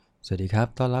สวัสดีครับ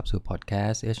ต้อนรับสู่พอดแคส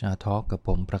ต์ HR Talk กับผ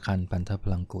มประคันปันทพ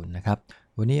ลังกุลนะครับ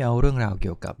วันนี้เอาเรื่องราวเ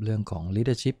กี่ยวกับเรื่องของ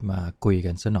leadership มาคุย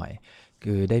กันซะหน่อย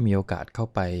คือได้มีโอกาสเข้า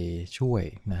ไปช่วย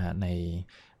นะฮะใน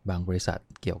บางบริษัท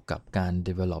เกี่ยวกับการ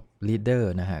develop leader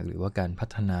นะฮะหรือว่าการพั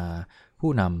ฒนา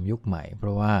ผู้นำยุคใหม่เพร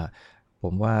าะว่าผ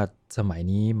มว่าสมัย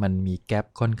นี้มันมีแกป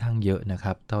ค่อนข้างเยอะนะค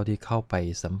รับเท่าที่เข้าไป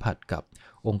สัมผัสกับ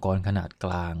องค์กรขนาดก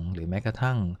ลางหรือแม้กระ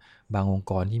ทั่งบางองค์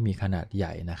กรที่มีขนาดให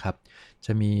ญ่นะครับจ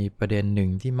ะมีประเด็นหนึ่ง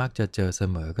ที่มักจะเจอเส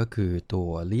มอก็คือตัว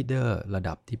leader ระ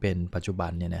ดับที่เป็นปัจจุบั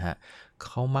นเนี่ยนะฮะเข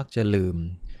ามักจะลืม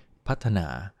พัฒนา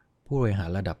ผู้บริหาร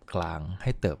ระดับกลางให้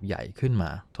เติบใหญ่ขึ้นมา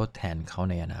ทดแทนเขา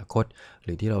ในอนาคตห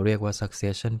รือที่เราเรียกว่า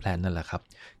succession plan นั่นแหละครับ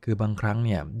คือบางครั้งเ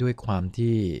นี่ยด้วยความ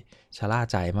ที่ชะล่า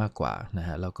ใจมากกว่านะฮ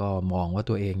ะแล้วก็มองว่า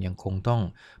ตัวเองยังคงต้อง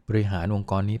บริหารองค์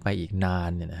กรนี้ไปอีกนาน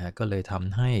เนี่ยนะฮะก็เลยท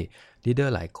ำให้ลีดเดอ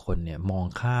ร์หลายคนเนี่ยมอง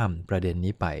ข้ามประเด็น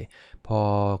นี้ไปพอ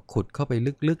ขุดเข้าไป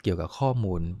ลึกๆเกี่ยวกับข้อ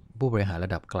มูลผู้บริหารร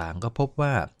ะดับกลางก็พบว่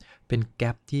าเป็นแก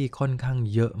ปที่ค่อนข้าง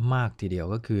เยอะมากทีเดียว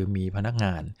ก็คือมีพนักง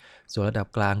านส่วนระดับ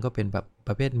กลางก็เป็นแบบป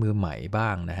ระเภทมือใหม่บ้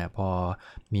างนะฮะพอ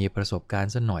มีประสบการ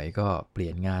ณ์สักหน่อยก็เปลี่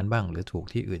ยนงานบ้างหรือถูก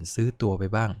ที่อื่นซื้อตัวไป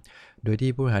บ้างโดย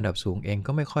ที่ผู้บริหารระดับสูงเอง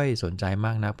ก็ไม่ค่อยสนใจม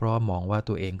ากนะเพราะมองว่า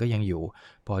ตัวเองก็ยังอยู่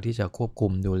พอที่จะควบคุ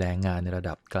มดูแลงานในระ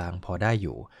ดับกลางพอได้อ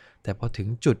ยู่แต่พอถึง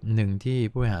จุดหนึ่งที่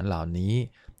ผู้บริหารเหล่านี้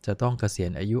จะต้องเกษีย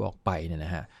ณอายุออกไปเนี่ยน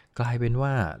ะฮะกลายเป็นว่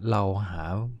าเราหา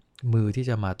มือที่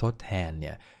จะมาทดแทนเ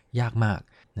นี่ยยากมาก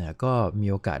นะก็มี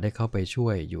โอกาสได้เข้าไปช่ว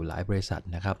ยอยู่หลายบริษัท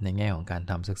นะครับในแง่ของการ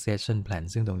ทำ succession plan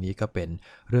ซึ่งตรงนี้ก็เป็น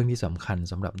เรื่องที่สำคัญ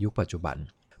สำหรับยุคปัจจุบัน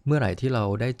เมื่อไหร่ที่เรา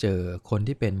ได้เจอคน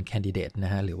ที่เป็น candidate น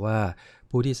ะฮะหรือว่า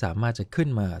ผู้ที่สามารถจะขึ้น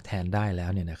มาแทนได้แล้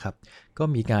วเนี่ยนะครับก็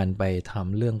มีการไปท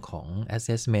ำเรื่องของ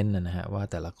assessment นะฮะว่า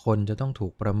แต่ละคนจะต้องถู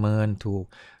กประเมินถูก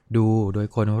ดูโดย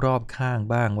คนรอบข้าง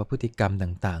บ้างว่าพฤติกรรม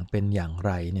ต่างๆเป็นอย่างไ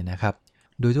รเนี่ยนะครับ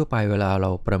โดยทั่วไปเวลาเร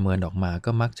าประเมินออกมา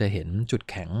ก็มักจะเห็นจุด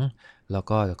แข็งแล้ว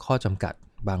ก็ข้อจำกัด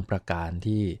บางประการ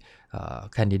ที่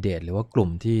แคนดิเดตหรือว่ากลุ่ม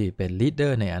ที่เป็นลีดเดอ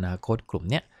ร์ในอนาคตกลุ่ม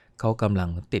เนี้ยเขากำลัง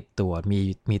ติดตัว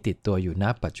มีติดตัวอยู่ณ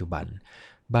ปัจจุบัน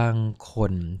บางค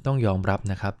นต้องยอมรับ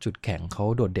นะครับจุดแข็งเขา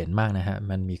โดดเด่นมากนะฮะ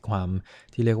มันมีความ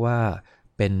ที่เรียกว่า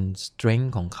เป็น strength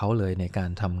ของเขาเลยในการ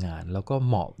ทำงานแล้วก็เ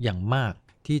หมาะอย่างมาก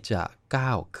ที่จะก้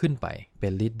าวขึ้นไปเป็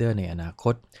นลีดเดอร์ในอนาค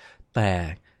ตแต่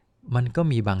มันก็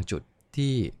มีบางจุด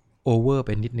ที่โอเวอร์ไป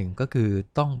นิดหนึ่งก็คือ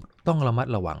ต้องระมัด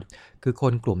ระวังคือค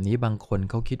นกลุ่มนี้บางคน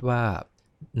เขาคิดว่า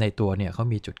ในตัวเนี่ยเขา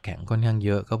มีจุดแข็งค่อนข้างเย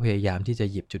อะเขาพยายามที่จะ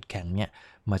หยิบจุดแข็งเนี่ย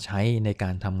มาใช้ในกา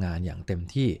รทำงานอย่างเต็ม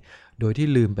ที่โดยที่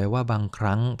ลืมไปว่าบางค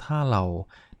รั้งถ้าเรา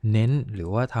เน้นหรือ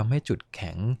ว่าทำให้จุดแ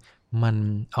ข็งมัน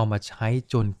เอามาใช้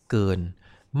จนเกิน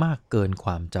มากเกินคว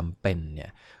ามจำเป็นเนี่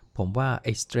ยผมว่าไ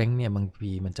อ้ strength เนี่ยบาง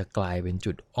ทีมันจะกลายเป็น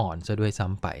จุดอ่อนซะด้วยซ้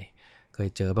ำไปเคย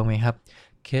เจอบ้างไหมครับ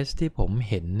เคสที่ผม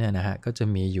เห็นเนี่ยนะฮะก็จะ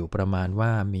มีอยู่ประมาณว่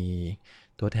ามี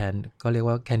ตัวแทนก็เรียก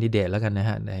ว่าแคนดิเดตแล้วกันนะ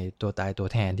ฮะในตัวตายตัว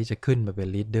แทนที่จะขึ้นมาเป็น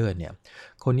ลีดเดอร์เนี่ย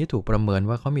คนนี้ถูกประเมิน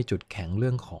ว่าเขามีจุดแข็งเรื่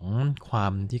องของควา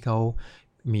มที่เขา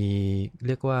มีเ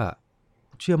รียกว่า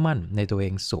เชื่อมั่นในตัวเอ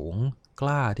งสูงก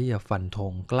ล้าที่จะฟันธ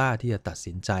งกล้าที่จะตัด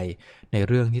สินใจใน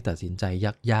เรื่องที่ตัดสินใจ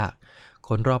ยากๆค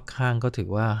นรอบข้างก็ถือ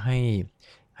ว่าใ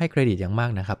ห้เครดิตอย่างมา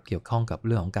กนะครับเกี่ยวข้องกับเ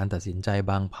รื่องของการตัดสินใจ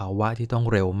บางภาวะที่ต้อง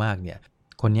เร็วมากเนี่ย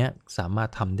คนนี้สามารถ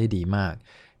ทำได้ดีมาก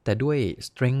แต่ด้วย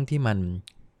strength ที่มัน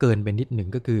เกินไปนิดหนึ่ง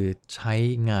ก็คือใช้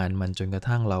งานมันจนกระ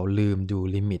ทั่งเราลืมดู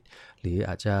ลิมิตหรืออ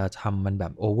าจจะทำมันแบ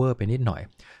บโอเวอร์ไปนิดหน่อย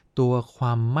ตัวคว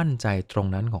ามมั่นใจตรง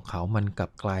นั้นของเขามันกลั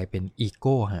บกลายเป็นอีโ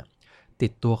ก้ฮะติ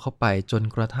ดตัวเข้าไปจน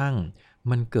กระทั่ง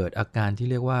มันเกิดอาการที่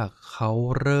เรียกว่าเขา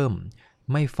เริ่ม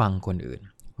ไม่ฟังคนอื่น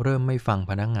เริ่มไม่ฟัง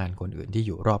พนักงานคนอื่นที่อ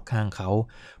ยู่รอบข้างเขา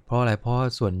เพราะอะไรเพราะ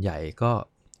ส่วนใหญ่ก็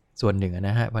ส่วนหนึ่งน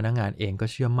ะฮะพนักงานเองก็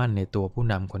เชื่อมั่นในตัวผู้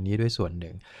นำคนนี้ด้วยส่วนห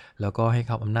นึ่งแล้วก็ให้เ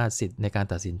ขาอำนาจสิทธิ์ในการ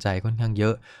ตัดสินใจค่อนข้างเยอ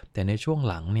ะแต่ในช่วง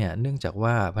หลังเนี่ยเนื่องจาก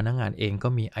ว่าพนักงานเองก็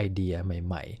มีไอเดียใ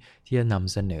หม่ๆที่จะน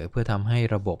ำเสนอเพื่อทำให้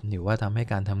ระบบหรือว่าทำให้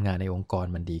การทำงานในองค์กร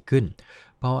มันดีขึ้น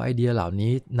พอไอเดียเหล่า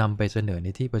นี้นำไปเสนอใน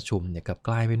ที่ประชุมเนี่ยกลับก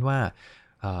ลายเป็นว่า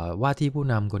ว่าที่ผู้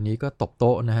นำคนนี้ก็ตบโ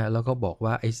ต๊ะนะฮะแล้วก็บอก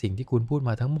ว่าไอ้สิ่งที่คุณพูด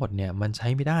มาทั้งหมดเนี่ยมันใช้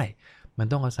ไม่ได้มัน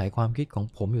ต้องอาศัยความคิดของ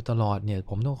ผมอยู่ตลอดเนี่ย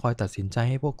ผมต้องคอยตัดสินใจ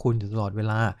ให้พวกคุณอยู่ตลอดเว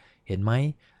ลาเห็นไหม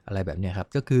อะไรแบบนี้ครับ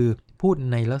ก็คือพูด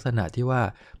ในลักษณะที่ว่า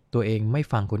ตัวเองไม่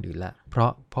ฟังคนอื่นละเ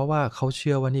พราะว่าเขาเ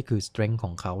ชื่อว่านี่คือ strength ข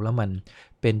องเขาแล้วมัน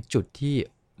เป็นจุดที่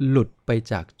หลุดไป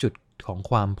จากจุดของ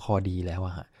ความพอดีแล้วอ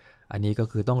ะฮะอันนี้ก็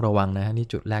คือต้องระวังนะฮะนี่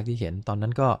จุดแรกที่เห็นตอนนั้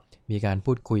นก็มีการ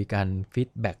พูดคุยกันฟี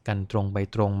ดแบ็กกันตรงไป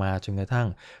ตรงมาจนกระทั่ง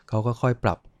เขาก็ค่อยป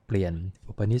รับเปลี่ยน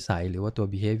อุปนิสัยหรือว่าตัว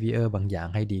behavior บางอย่าง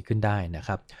ให้ดีขึ้นได้นะค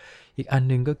รับอีกอัน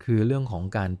นึงก็คือเรื่องของ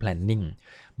การ planning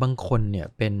บางคนเนี่ย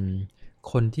เป็น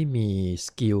คนที่มีส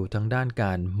กิลทางด้านก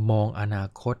ารมองอนา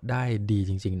คตได้ดี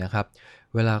จริงๆนะครับ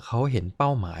เวลาเขาเห็นเป้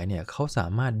าหมายเนี่ยเขาสา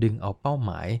มารถดึงเอาเป้าห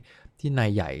มายที่นาย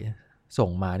ใหญ่ ส่ง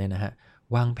มาเนี่ยนะฮะ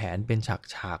วางแผนเป็น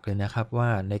ฉากๆเลยนะครับว่า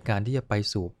ในการที่จะไป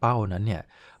สู่เป้านั้นเนี่ย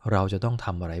เราจะต้องท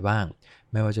ำอะไรบ้าง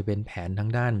ไม่ว่าจะเป็นแผนทั้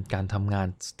งด้านการทำงาน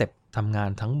สเต็ปทำงาน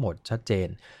ทั้งหมดชัดเจน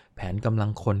แผนกำลั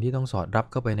งคนที่ต้องสอดรับ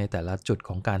เข้าไปในแต่ละจุดข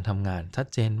องการทำงานชัด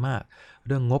เจนมากเ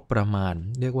รื่องงบประมาณ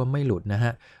เรียกว่าไม่หลุดนะฮ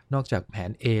ะนอกจากแผ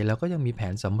น A แล้วก็ยังมีแผ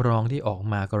นสำรองที่ออก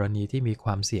มากรณีที่มีคว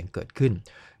ามเสี่ยงเกิดขึ้น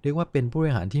เรียกว่าเป็นผู้บ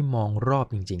ริหารที่มองรอบ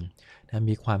จริงๆนะ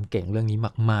มีความเก่งเรื่องนี้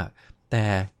มากๆแต่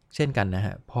เช่นกันนะฮ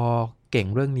ะพอเก่ง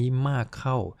เรื่องนี้มากเ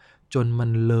ข้าจนมัน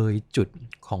เลยจุด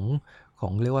ขอ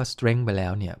งเรียกว่า strength ไปแล้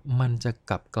วเนี่ยมันจะ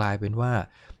กลับกลายเป็นว่า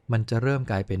มันจะเริ่ม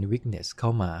กลายเป็น weakness เข้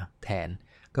ามาแทน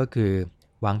ก็คือ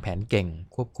วางแผนเก่ง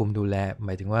ควบคุมดูแลหม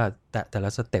ายถึงว่าแต่ละ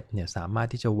สเต็ปเนี่ยสามารถ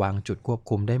ที่จะวางจุดควบ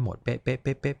คุมได้หมดเป๊ะเป๊ะเ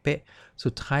ป๊ะเป๊ะเป๊ะสุ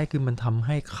ดท้ายคือมันทำใ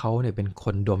ห้เขาเนี่ยเป็นค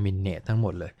นโดมิเนตทั้งหม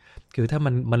ดเลยคือถ้า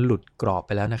มันหลุดกรอบไ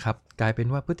ปแล้วนะครับกลายเป็น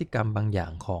ว่าพฤติกรรมบางอย่า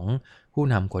งของผู้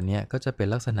นำคนนี้ก็จะเป็น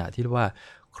ลักษณะที่ว่า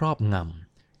ครอบง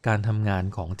ำการทำงาน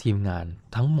ของทีมงาน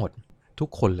ทั้งหมดทุก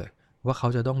คนเลยว่าเขา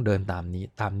จะต้องเดินตามนี้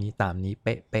เ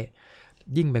ป๊ะเป๊ะ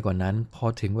ยิ่งไปกว่านั้นพอ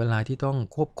ถึงเวลาที่ต้อง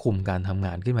ควบคุมการทำง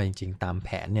านขึ้นมาจริงๆตามแผ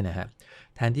นเนี่ยนะฮะ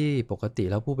แทนที่ปกติ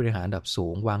แล้วผู้บริหารระดับสู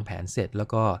งวางแผนเสร็จแล้ว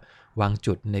ก็วาง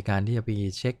จุดในการที่จะไป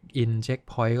เช็คอินเช็ค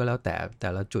พอยต์ก็แล้วแต่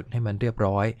ละจุดให้มันเรียบ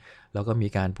ร้อยแล้วก็มี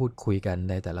การพูดคุยกัน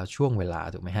ในแต่ละช่วงเวลา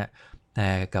ถูกไหมฮะแต่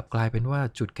กลับกลายเป็นว่า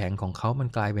จุดแข็งของเขามัน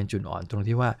กลายเป็นจุดอ่อนตรง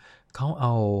ที่ว่าเขาเอ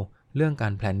าเรื่องกา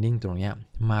ร planning ตรงนี้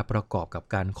มาประกอบกับ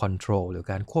การ control หรือ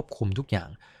การควบคุมทุกอย่าง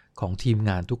ของทีม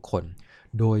งานทุกคน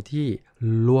โดยที่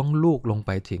ล้วงลูกลงไ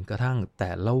ปถึงกระทั่งแ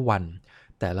ต่ละวัน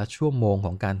แต่ละชั่วโมงข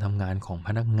องการทำงานของพ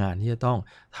นักงานที่จะต้อง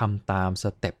ทำตามส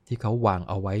เต็ปที่เขาวาง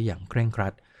เอาไว้อย่างเคร่งครั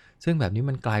ดซึ่งแบบนี้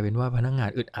มันกลายเป็นว่าพนักงาน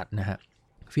อึดอัดนะฮะ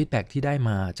ฟีดแบ็กที่ได้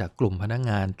มาจากกลุ่มพนัก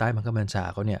งานใต้บังคับบัญชา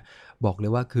เขาเนี่ยบอกเล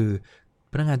ยว่าคือ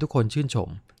พนักงานทุกคนชื่นชม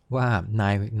ว่า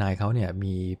นายเขาเนี่ย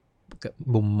มี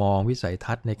มุมมองวิสัย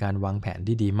ทัศน์ในการวางแผน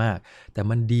ที่ดีมากแต่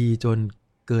มันดีจน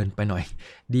เกินไปหน่อย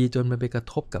ดีจนมันไปกระ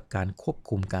ทบกับการควบ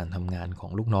คุมการทำงานขอ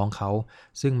งลูกน้องเขา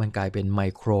ซึ่งมันกลายเป็นไม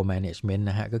โครแมネจเมนต์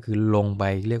นะฮะก็คือลงไป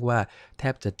เรียกว่าแท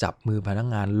บจะจับมือพนัก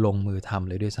งานลงมือทำ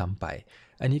เลยด้วยซ้ำไป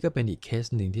อันนี้ก็เป็นอีกเคส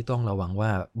หนึ่งที่ต้องระวังว่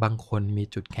าบางคนมี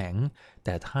จุดแข็งแ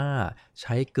ต่ถ้าใ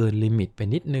ช้เกินลิมิตไป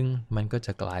นิดนึงมันก็จ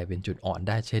ะกลายเป็นจุดอ่อนไ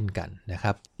ด้เช่นกันนะค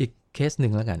รับอีกเคสหนึ่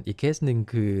งแล้วกันอีกเคสหนึ่ง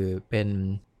คือเป็น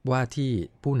ว่าที่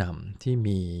ผู้นำที่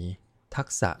มีทัก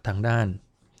ษะทางด้าน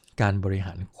การบริห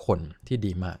ารคนที่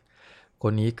ดีมากค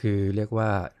นนี้คือเรียกว่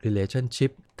า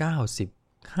relationship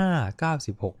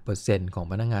 95-96% ของ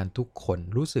พนักงานทุกคน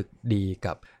รู้สึกดี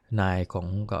กับนายของ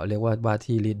ก็เรียกว่า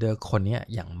ที่ leader คนนี้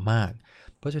อย่างมาก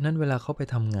เพราะฉะนั้นเวลาเขาไป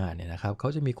ทำงานเนี่ยนะครับเขา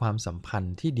จะมีความสัมพัน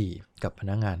ธ์ที่ดีกับพ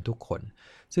นักงานทุกคน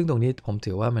ซึ่งตรงนี้ผม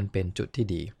ถือว่ามันเป็นจุดที่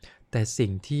ดีแต่สิ่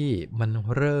งที่มัน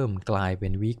เริ่มกลายเป็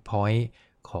น weak point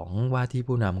ของว่าที่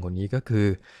ผู้นำคนนี้ก็คือ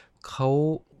เขา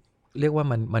เรียกว่า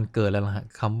มันเกิดแล้วนะ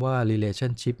คำว่า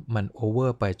relationship มัน over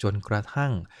ไปจนกระทั่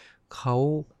งเขา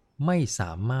ไม่ส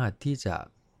ามารถที่จะ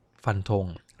ฟันธง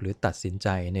หรือตัดสินใจ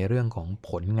ในเรื่องของผ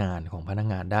ลงานของพนัก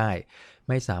งานได้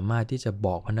ไม่สามารถที่จะบ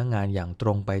อกพนักงานอย่างตร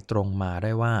งไปตรงมาไ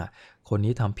ด้ว่าคน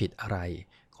นี้ทำผิดอะไร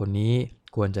คนนี้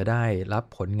ควรจะได้รับ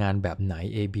ผลงานแบบไหน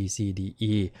A B C D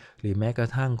E หรือแม้กระ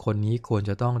ทั่งคนนี้ควร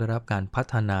จะต้องได้รับการพั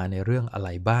ฒนาในเรื่องอะไร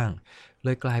บ้างเล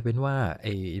ยกลายเป็นว่าไ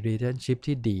อ้ relationship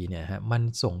ที่ดีเนี่ยฮะมัน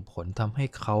ส่งผลทำให้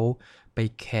เขาไป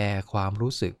แคร์ความ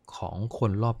รู้สึกของค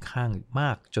นรอบข้างม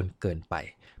ากจนเกินไป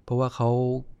เพราะว่าเขา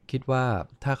คิดว่า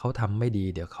ถ้าเขาทำไม่ดี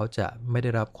เดี๋ยวเขาจะไม่ได้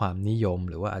รับความนิยม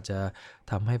หรือว่าอาจจะ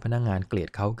ทำให้พนักงานเกลียด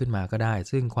เขาขึ้นมาก็ได้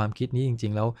ซึ่งความคิดนี้จริ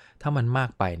งๆแล้วถ้ามันมาก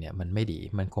ไปเนี่ยมันไม่ดี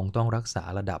มันคงต้องรักษา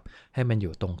ระดับให้มันอ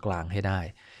ยู่ตรงกลางให้ได้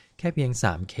แค่เพียง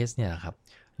3เคสเนี่ยครับ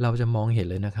เราจะมองเห็น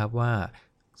เลยนะครับว่า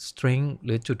strength ห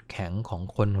รือจุดแข็งของ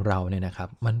คนเราเนี่ยนะครับ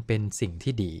มันเป็นสิ่ง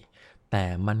ที่ดีแต่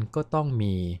มันก็ต้อง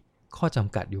มีข้อจ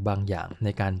ำกัดอยู่บางอย่างใน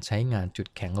การใช้งานจุด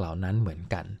แข็งเหล่านั้นเหมือน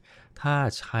กันถ้า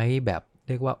ใช้แบบเ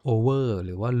รียกว่า over ห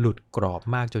รือว่าหลุดกรอบ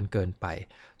มากจนเกินไป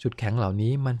จุดแข็งเหล่า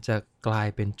นี้มันจะกลาย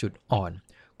เป็นจุดอ่อน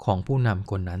ของผู้นำ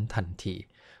คนนั้นทันที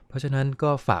เพราะฉะนั้นก็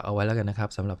ฝากเอาไว้แล้วกันนะครับ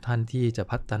สำหรับท่านที่จะ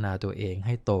พัฒนาตัวเองใ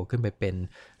ห้โตขึ้นไปเป็น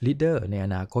leader ในอ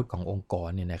นาคตขององค์กร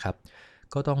เนี่ยนะครับ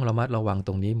ก็ต้องระมัดระวังต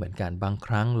รงนี้เหมือนกันบางค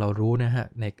รั้งเรารู้นะฮะ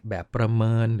ในแบบประเ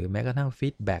มินหรือแม้กระทั่งฟี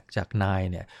ดแบ็กจากนาย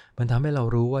เนี่ยมันทำให้เรา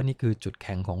รู้ว่านี่คือจุดแ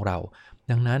ข็งของเรา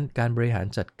ดังนั้นการบริหาร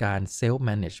จัดการ self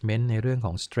management ในเรื่องข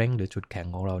อง strength หรือจุดแข็ง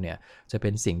ของเราเนี่ยจะเป็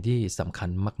นสิ่งที่สำคัญ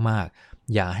มาก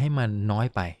ๆอย่าให้มันน้อย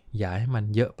ไปอย่าให้มัน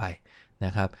เยอะไปน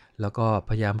ะครับแล้วก็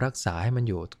พยายามรักษาให้มัน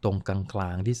อยู่ตรงกล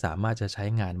างๆที่สามารถจะใช้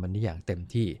งานมันได้อย่างเต็ม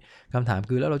ที่คำถาม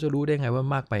คือแล้วเราจะรู้ได้ไงว่า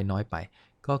มากไปน้อยไป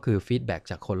ก็คือฟีดแบ็ก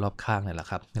จากคนรอบข้างนั่นแหละ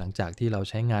ครับหลังจากที่เรา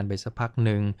ใช้งานไปสักพักห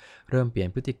นึ่งเริ่มเปลี่ยน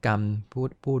พฤติกรรม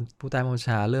ผู้ใต้บังคับบัญช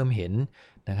าเริ่มเห็น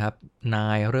นะครับนา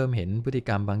ยเริ่มเห็นพฤติก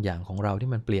รรมบางอย่างของเราที่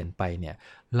มันเปลี่ยนไปเนี่ย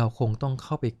เราคงต้องเ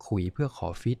ข้าไปคุยเพื่อขอ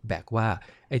ฟีดแบ็กว่า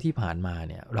ไอ้ที่ผ่านมา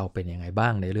เนี่ยเราเป็นยังไงบ้า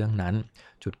งในเรื่องนั้น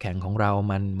จุดแข็งของเรา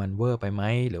มันเวอร์ไปไหม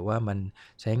หรือว่ามัน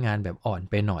ใช้งานแบบอ่อน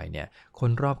ไปหน่อยเนี่ยค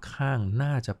นรอบข้างน่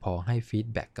าจะพอให้ฟีด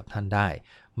แบ็กกับท่านได้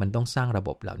มันต้องสร้างระบ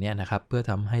บเหล่านี้นะครับเพื่อ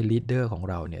ทำให้ลีดเดอร์ของ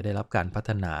เราเนี่ยได้รับการพัฒ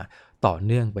นาต่อเ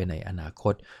นื่องไปในอนาค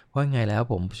ตเพราะไงแล้ว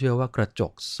ผมเชื่อว่ากระจ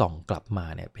กส่องกลับมา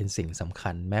เนี่ยเป็นสิ่งสำคั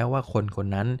ญแม้ว่าคนคน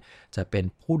นั้นจะเป็น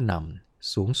ผู้น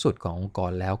ำสูงสุดขององค์ก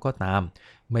รแล้วก็ตาม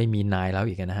ไม่มีนายแล้ว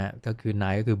อีกนะฮะก็คือนา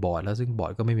ยก็คือบอร์ดแล้วซึ่งบอร์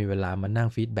ดก็ไม่มีเวลามานั่ง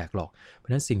ฟีดแบ็กหรอกเพราะ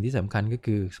ฉะนั้นสิ่งที่สำคัญก็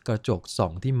คือกระจกส่อ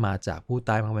งที่มาจากผู้ใ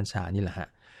ต้บังคับบัญชานี่แหละฮะ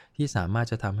ที่สามารถ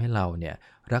จะทำให้เราเนี่ย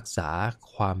รักษา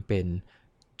ความเป็น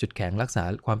จุดแข็งรักษา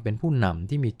ความเป็นผู้นำ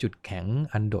ที่มีจุดแข็ง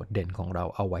อันโดดเด่นของเรา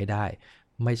เอาไว้ได้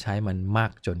ไม่ใช้มันมา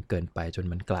กจนเกินไปจน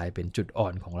มันกลายเป็นจุดอ่อ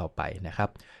นของเราไปนะครับ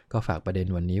ก็ฝากประเด็น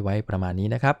วันนี้ไว้ประมาณนี้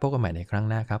นะครับพบกันใหม่ในครั้ง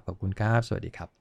หน้าครับขอบคุณครับสวัสดีครับ